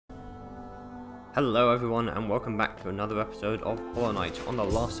Hello everyone and welcome back to another episode of Hollow Knight. On the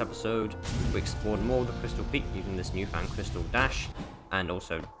last episode we explored more of the Crystal Peak using this newfound Crystal Dash and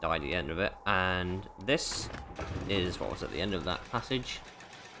also died at the end of it, and this is what was at the end of that passage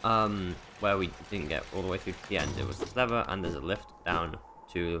where we didn't get all the way through to the end. It was this lever and there's a lift down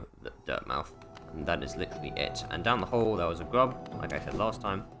to the dirt mouth, and that is literally it. And down the hole there was a grub, like I said last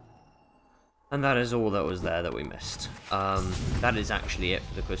time. And that is all that was there that we missed. That is actually it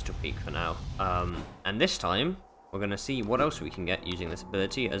for the Crystal Peak for now. And this time, we're going to see what else we can get using this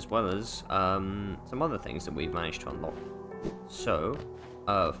ability, as well as some other things that we've managed to unlock. So,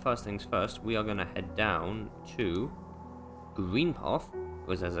 first things first, we are going to head down to Green Path,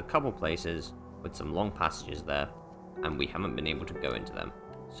 because there's a couple places with some long passages there, and we haven't been able to go into them.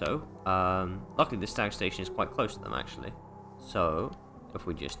 So, luckily the stag station is quite close to them, actually. So, if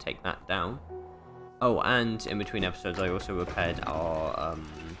we just take that down. Oh, and in between episodes I also repaired our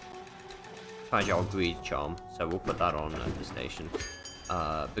fragile greed charm, so we'll put that on at the station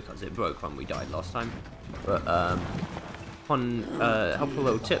because it broke when we died last time. But one helpful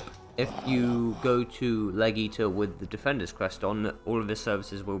little tip: if you go to Leg Eater with the Defender's crest on, all of his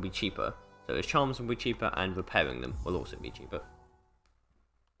services will be cheaper. So his charms will be cheaper, and repairing them will also be cheaper.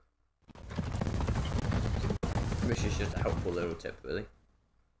 Which is just a helpful little tip, really.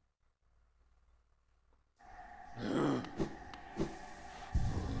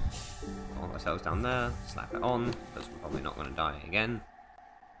 All ourselves down there, slap it on, because we're probably not going to die again.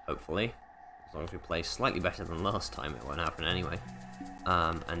 Hopefully. As long as we play slightly better than last time, it won't happen anyway.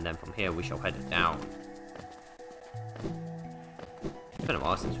 And then from here we shall head down. It's been a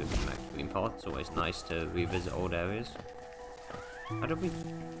while since we've been back to Green Path. It's always nice to revisit old areas. How did we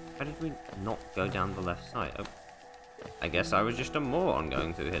not go down the left side? Oh, I guess I was just a moron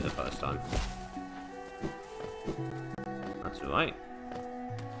going through here the first time. That's alright.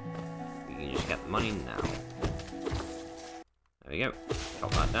 We can just get the money now. There we go.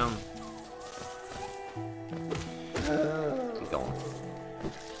 Chop that down. Keep going.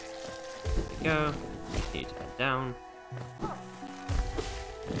 There we go. Continue to head down.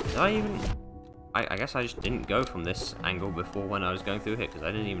 Did I even... I guess I just didn't go from this angle before when I was going through here, because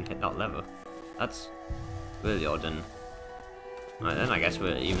I didn't even hit that lever. That's really odd, and... Right, then I guess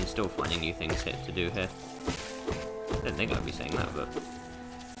we're even still finding new things to do here. I didn't think I'd be saying that, but...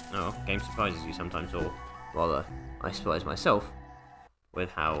 Oh, game surprises you sometimes, or rather, I surprise myself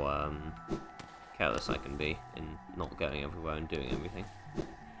with how careless I can be in not going everywhere and doing everything.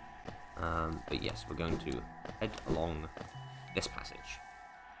 But yes, we're going to head along this passage.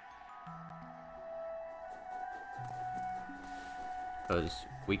 Because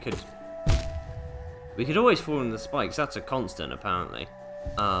we could always fall in the spikes, that's a constant apparently.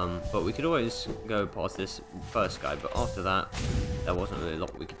 But we could always go past this first guy, but after that, there wasn't really a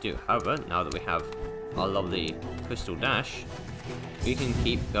lot we could do. However, now that we have our lovely Crystal Dash, we can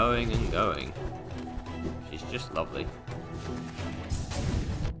keep going and going. She's just lovely.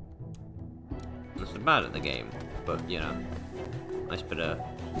 Not so bad at the game, but you know, nice bit of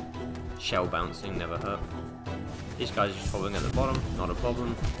shell bouncing, never hurt. These guys are just hovering at the bottom, not a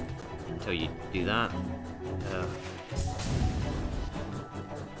problem, until you do that.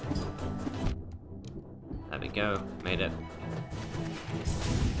 There we go, made it.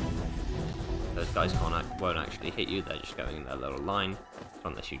 Those guys won't actually hit you, they're just going in their little line. So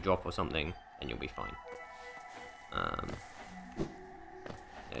unless you drop or something, then you'll be fine. Yeah,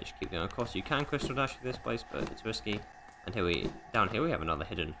 just keep going across. You can Crystal Dash through this place, but it's risky. And down here we have another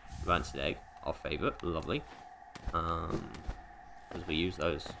hidden rancid egg, our favourite, lovely. Because we use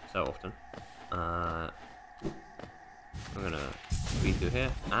those so often. We're gonna read through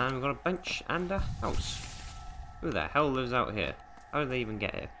here, and we've got a bench and a house. Who the hell lives out here? How did they even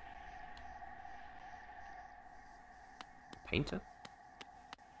get here? Painter?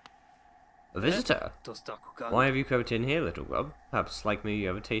 A visitor? Why have you come in here, little grub? Perhaps, like me, you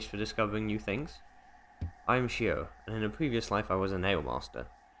have a taste for discovering new things? I am Shio, and in a previous life I was a NAILMASTER.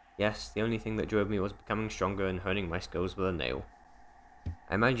 Yes, the only thing that drove me was becoming stronger and honing my skills with a nail.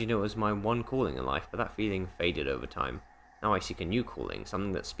 I imagined it was my one calling in life, but that feeling faded over time. Now I seek a new calling,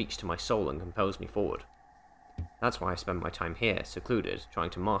 something that speaks to my soul and compels me forward. That's why I spend my time here, secluded,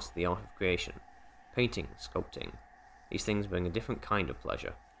 trying to master the art of creation. Painting, sculpting. These things bring a different kind of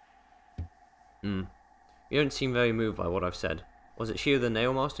pleasure. You don't seem very moved by what I've said. Was it Shio the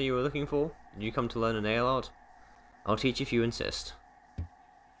NAILMASTER you were looking for? Did you come to learn a nail art? I'll teach if you insist.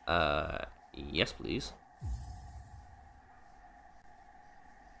 Yes please.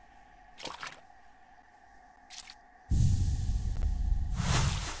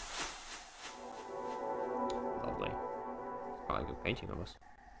 Lovely. Quite a good painting of us.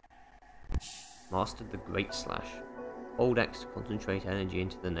 Mastered the Great Slash. Hold X to concentrate energy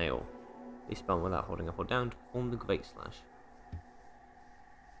into the nail. They spell without holding up or down to perform the Great Slash.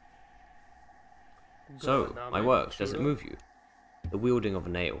 So, my work, does it move you? The wielding of a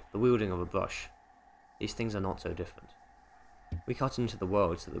nail, the wielding of a brush. These things are not so different. We cut into the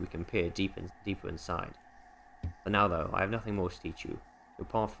world so that we can peer deeper inside. For now though, I have nothing more to teach you. Your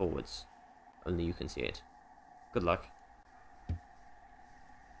path forwards. Only you can see it. Good luck.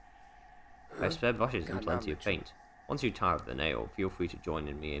 I have spare brushes and plenty of paint. Once you tire of the nail, feel free to join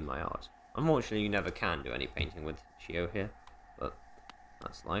me in my art. Unfortunately, you never can do any painting with Shio here, but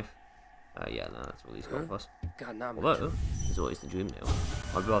that's life. Yeah, no, that's all he's got for us. Although, there's always the dream nail.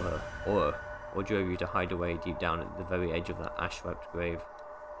 My brother, or drove you to hide away deep down at the very edge of that ash-swept grave.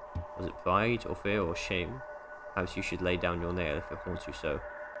 Was it pride, or fear, or shame? Perhaps you should lay down your nail if it haunts you so,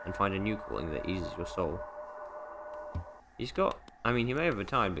 and find a new calling that eases your soul. He's got, I mean, he may have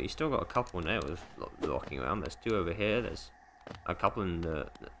retired, but he's still got a couple of nails rocking around. There's two over here. There's a couple in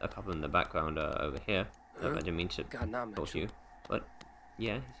the background over here. I didn't mean to talk to you, but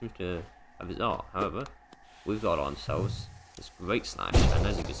yeah, he seems to have his art. However, we've got ourselves this Great Slash, and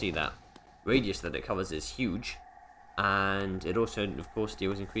as you can see, that radius that it covers is huge, and it also, of course,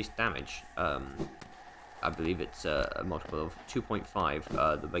 deals increased damage. I believe it's a multiple of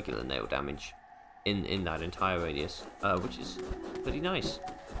 2.5 the regular nail damage in that entire radius, which is pretty nice.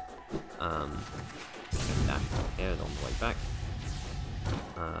 Dash here on the way back.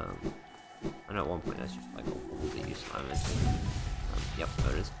 I know at one point that's just like all that you slam into. Yep,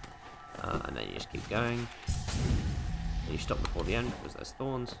 there it is. And then you just keep going. And you stop before the end because there's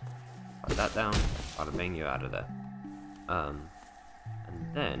thorns. Put that down. Bada bing, you're out of there. And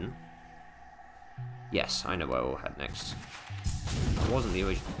then, yes, I know where we'll head next. It wasn't the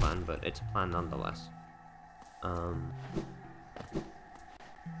original plan, but it's a plan nonetheless.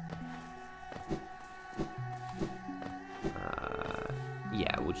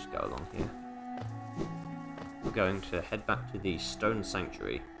 Yeah, we'll just go along here. We're going to head back to the Stone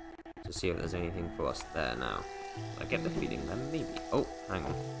Sanctuary to see if there's anything for us there now. I get the feeling there maybe. Oh, hang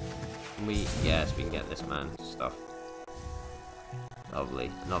on. Yes, we can get this man's stuff.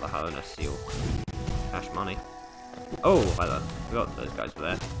 Lovely. Another Haruna seal. Cash money. Oh, hi there. Forgot those guys were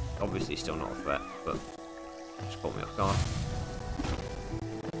there. Obviously still not a threat, but just caught me off guard.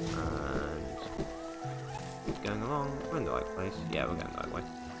 And keep going along. We're in the right place. Yeah, we're going the right way.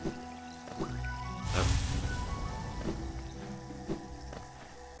 Nope.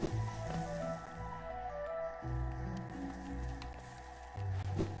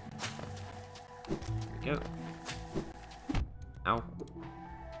 There we go. Ow.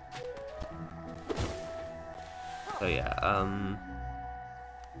 So yeah,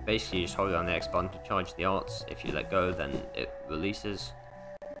 basically you just hold down the X button to charge the arts. If you let go, then it releases,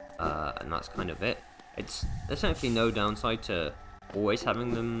 and that's kind of it. There's actually no downside to always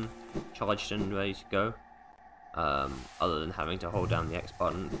having them charged and ready to go, other than having to hold down the X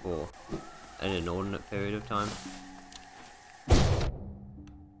button for an inordinate period of time.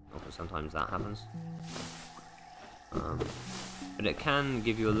 Also, sometimes that happens. But it can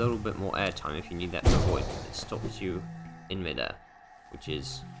give you a little bit more airtime if you need that to avoid. It stops you in midair, which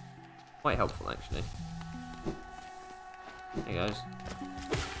is quite helpful actually. Hey guys.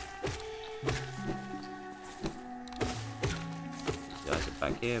 These guys are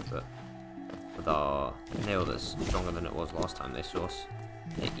back here, but with our nail that's stronger than it was last time they saw us,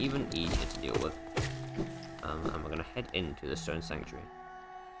 they're even easier to deal with. And we're going to head into the Stone Sanctuary.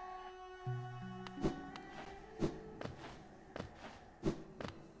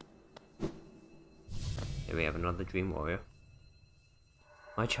 Here we have another dream warrior.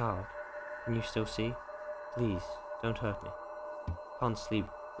 My child, can you still see? Please, don't hurt me. Can't sleep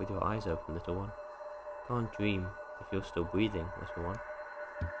with your eyes open, little one. Can't dream if you're still breathing, little one.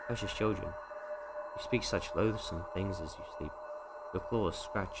 Precious children, you speak such loathsome things as you sleep. Your claws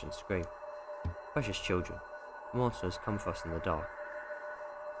scratch and scrape. Precious children, monsters come for us in the dark.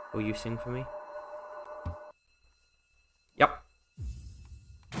 Will you sing for me? Yep.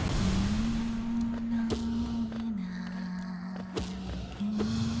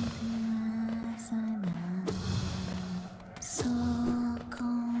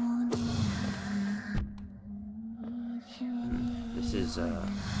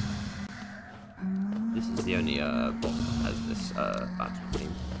 This is the only boss that has this battle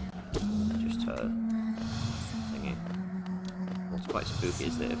theme. Just her singing. What's quite spooky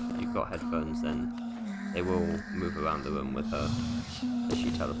is that if you've got headphones, then they will move around the room with her as she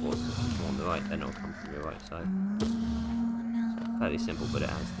teleports. If you come on the right, then it'll come from your right side. It's fairly simple, but it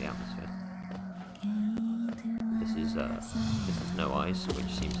adds the atmosphere. This is No Eyes,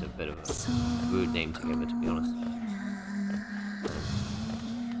 which seems a bit of a rude name to give it, to be honest.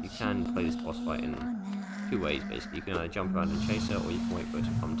 You can play this boss fight in two ways, basically. You can either jump around and chase her, or you can wait for her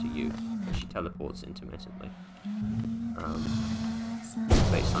to come to you, and she teleports intermittently.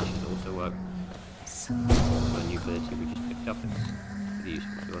 Base slashes also work. A new ability we just picked up, it's pretty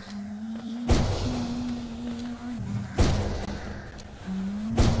useful to us.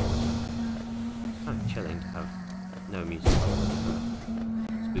 It's kind of chilling to have no music,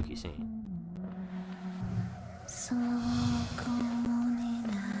 spooky scene.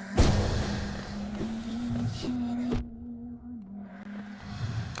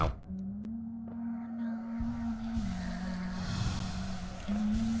 Ow.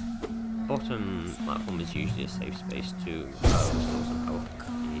 Bottom platform is usually a safe space to restore some health if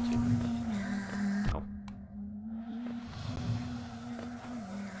you need to. Ow.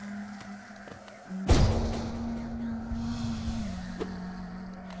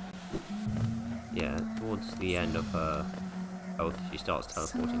 Yeah, towards the end of her health, she starts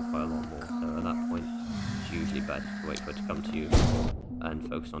teleporting quite a lot more, so at that point, it's usually better to wait for her to come to you and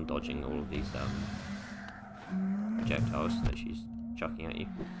focus on dodging all of these projectiles that she's chucking at you.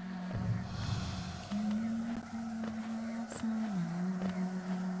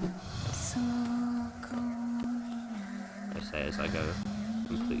 I say as I go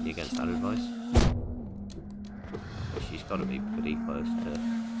completely against that advice. But she's got to be pretty close to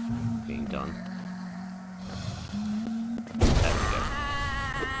being done. There we go.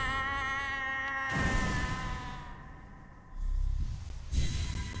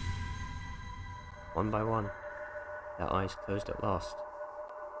 One by one, their eyes closed at last.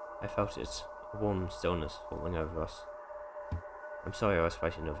 I felt it, a warm stillness falling over us. I'm sorry I was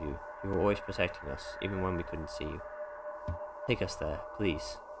frightened of you. You were always protecting us, even when we couldn't see you. Take us there,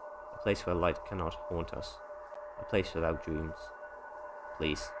 please. A place where light cannot haunt us. A place without dreams.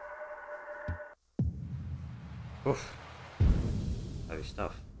 Please. Oof. Heavy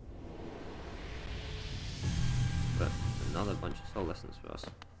stuff. But another bunch of soul lessons for us.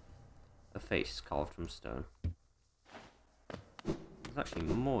 A face carved from stone. There's actually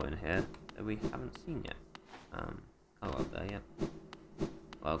more in here that we haven't seen yet. Can't go up there yet.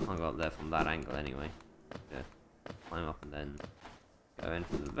 Well, can't go up there from that angle anyway. Climb up and then go in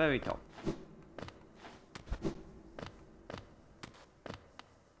from the very top.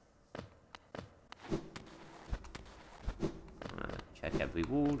 Check every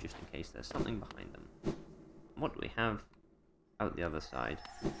wall just in case there's something behind them. What do we have out the other side?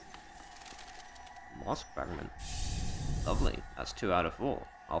 Mask fragment. Lovely. That's 2 out of 4.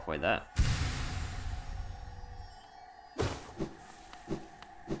 Halfway there.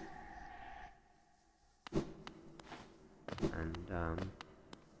 And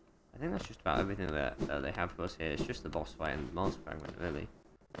I think that's just about everything that they have for us here. It's just the boss fight and the mask fragment, really.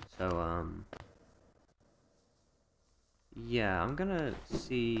 So yeah, I'm gonna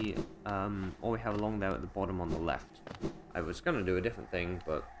see what we have along there at the bottom on the left. I was gonna do a different thing,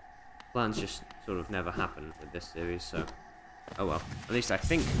 but plans just sort of never happen with this series, so oh well. At least I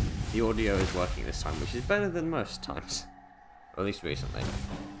think the audio is working this time, which is better than most times. Or at least recently.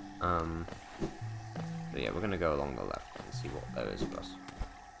 But yeah, we're gonna go along the left and see what there is for us.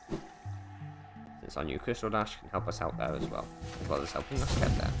 Since our new crystal dash can help us out there as well, as well as helping us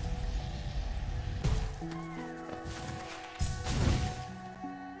get there.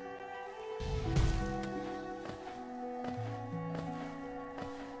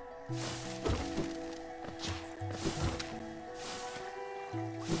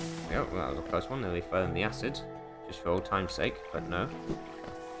 Yep, well, that was a close one, nearly fell in the acid, just for old time's sake, but no,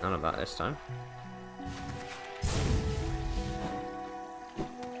 none of that this time.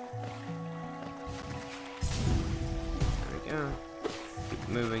 There we go. Keep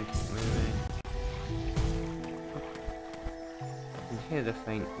moving, keep moving. I can hear the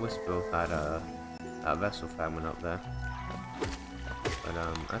faint whisper of that vessel fragment up there. But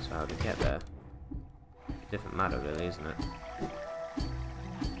that's how to get there. A different matter really, isn't it?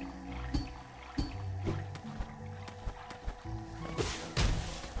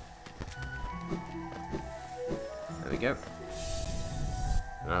 There we go.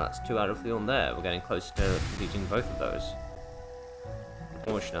 Now that's 2 out of 3 on there. We're getting close to completing both of those.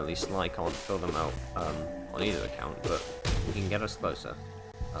 Unfortunately, Sly can't fill them out on either account, but he can get us closer.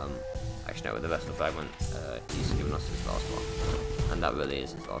 Actually, no, with the vessel fragment, he's given us his last one, and that really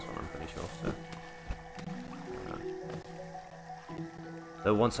is his last one, I'm pretty sure. So,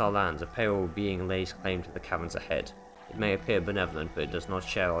 though once our lands, a pale being lays claim to the caverns ahead. It may appear benevolent, but it does not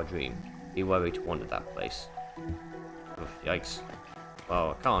share our dream. Be wary to wander that place. Oof, yikes.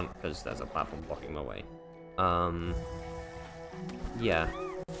 Well, I can't, because there's a platform blocking my way. Yeah.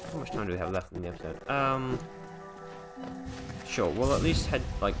 How much time do we have left in the episode? Sure, we'll at least head,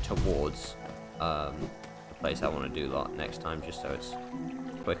 like, towards, the place I want to do that next time, just so it's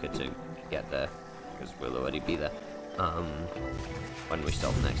quicker to get there, because we'll already be there, when we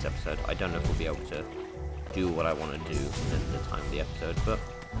start the next episode. I don't know if we'll be able to do what I want to do in the time of the episode, but,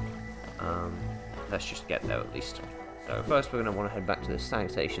 let's just get there at least. So first we're going to want to head back to the Stag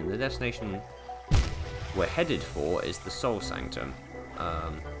Station. The destination we're headed for is the Soul Sanctum,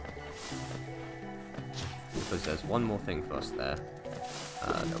 because there's one more thing for us there,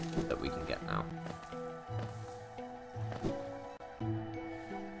 that we can get now.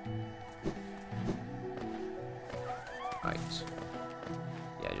 Right.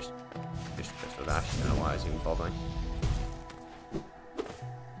 Yeah, just Crystal Dash. I don't know why I was even bothering.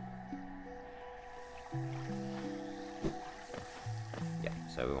 Yeah,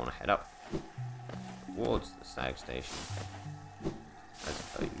 so we want to head up towards the Stag Station, as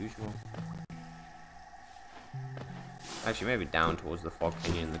per usual. Actually, maybe down towards the Fog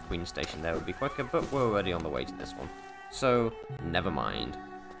Canyon and the Queen Station there would be quicker, but we're already on the way to this one. So, never mind.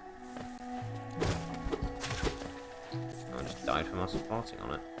 I just died from us farting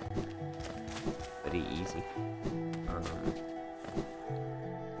on it. Pretty easy.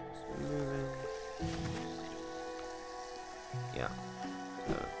 Yeah.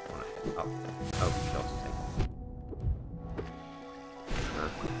 So, I want to head up. Oh, shots take.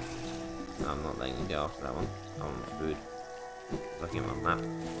 I'm not letting you go after that one. I want food. Looking at my map.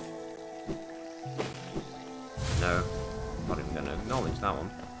 No. Not even going to acknowledge that one.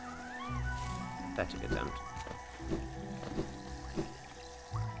 Pathetic attempt.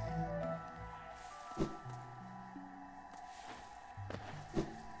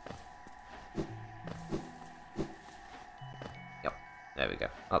 Yep. There we go.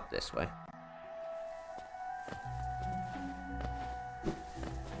 Up this way.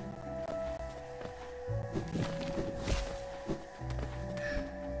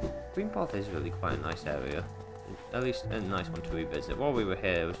 Green Path is really quite a nice area, at least a nice one to revisit. While we were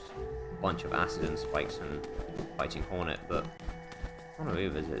here, it was a bunch of acid and spikes and fighting Hornet, but on a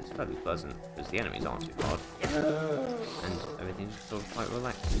revisit, it's fairly pleasant because the enemies aren't too hard, and everything's just sort of quite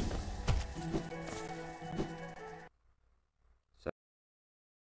relaxed.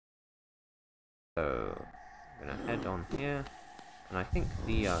 So I'm gonna head on here, and I think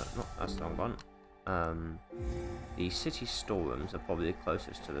the that's the wrong one. The city storerooms are probably the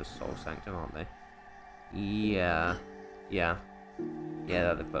closest to the Soul Sanctum, aren't they? Yeah,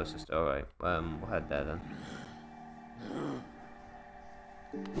 they're the closest. Alright, we'll head there then.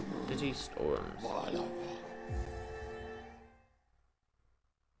 City storerooms.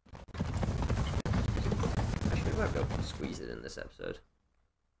 Actually, we won't be able to squeeze it in this episode.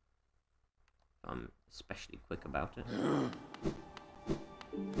 I'm especially quick about it.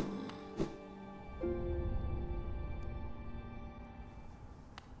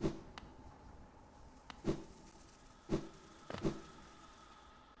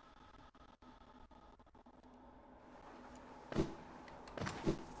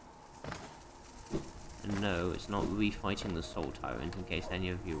 No, it's not refighting the Soul Tyrant, in case any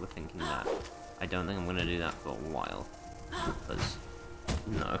of you were thinking that. I don't think I'm going to do that for a while. Because,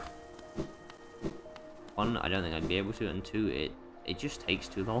 no. One, I don't think I'd be able to, and two, it just takes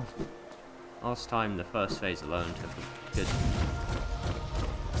too long. Last time, the first phase alone took a good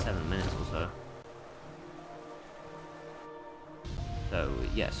 7 minutes or so. So,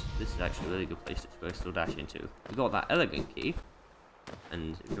 yes, this is actually a really good place to Crystal Dash into. We got that elegant key,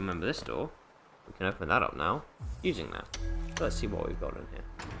 and if you remember this door, we can open that up now, using that. So let's see what we've got in here.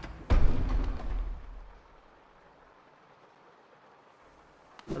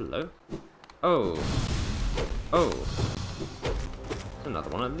 Hello. Oh. It's another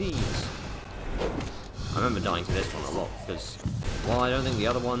one of these. I remember dying to this one a lot, because while I don't think the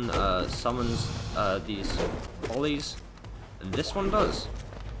other one summons these volleys, this one does.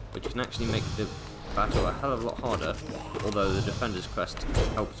 Which can actually make the battle a hell of a lot harder, although the Defender's Crest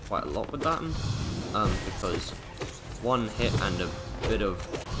helps quite a lot with that, because one hit and a bit of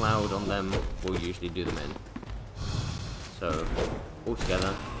cloud on them will usually do them in. So,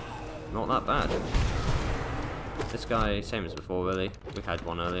 altogether, not that bad. This guy, same as before really, we had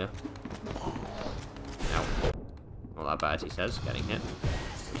one earlier. Ow. Not that bad, he says, getting hit,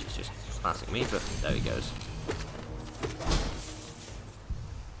 which is just classic me, but there he goes.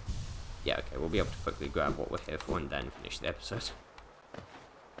 Yeah, okay, we'll be able to quickly grab what we're here for and then finish the episode.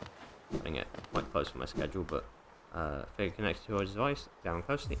 Putting it quite close for my schedule, but figure connected to our device, down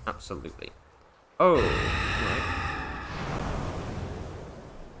closely, absolutely. Oh, right.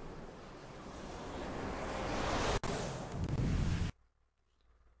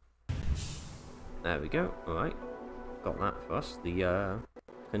 There we go. Alright. Got that for us. The,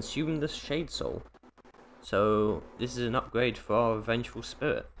 Consume the Shade Soul. So, this is an upgrade for our Vengeful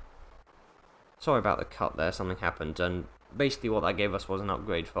Spirit. Sorry about the cut there, something happened, and basically what that gave us was an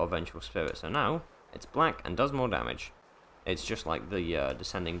upgrade for our Vengeful Spirit. So now, it's black and does more damage. It's just like the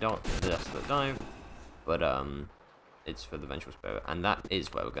Descending Dart, the Desolate Dive, but it's for the Vengeful Spirit, and that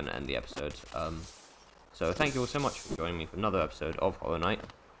is where we're going to end the episode. So thank you all so much for joining me for another episode of Hollow Knight.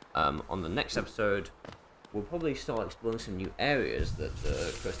 On the next episode, we'll probably start exploring some new areas that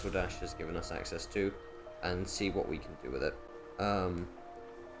the Crystal Dash has given us access to, and see what we can do with it.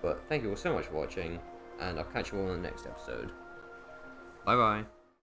 But thank you all so much for watching, and I'll catch you all in the next episode. Bye bye.